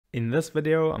In this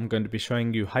video, I'm going to be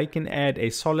showing you how you can add a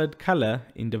solid color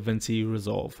in Davinci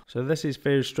Resolve. So this is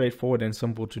very straightforward and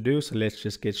simple to do, so let's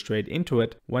just get straight into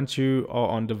it. Once you are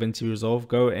on Davinci Resolve,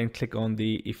 go and click on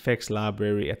the effects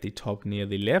library at the top near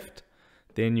the left.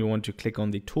 Then you want to click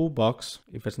on the toolbox.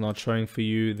 If it's not showing for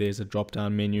you, there's a drop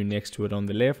down menu next to it on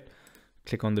the left.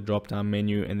 Click on the drop down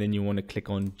menu and then you want to click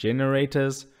on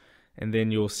generators, and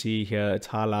then you'll see here it's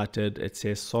highlighted, it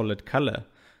says solid color.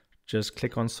 Just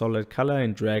click on solid color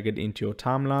and drag it into your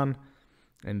timeline,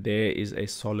 and there is a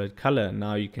solid color.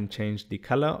 Now you can change the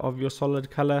color of your solid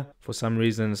color. For some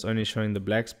reason it's only showing the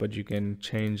blacks, but you can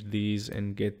change these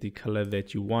and get the color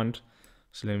that you want.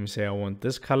 So let me say I want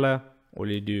this color. All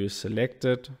you do is select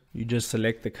it. You just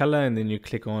select the color and then you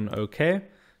click on OK,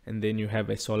 and then you have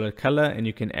a solid color, and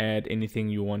you can add anything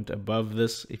you want above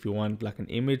this if you want, like an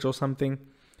image or something.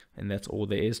 And that's all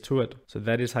there is to it. So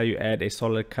that is how you add a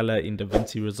solid color in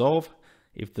Davinci Resolve.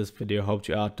 If this video helped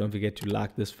you out, don't forget to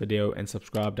like this video and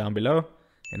subscribe down below,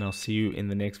 and I'll see you in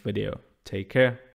the next video. Take care.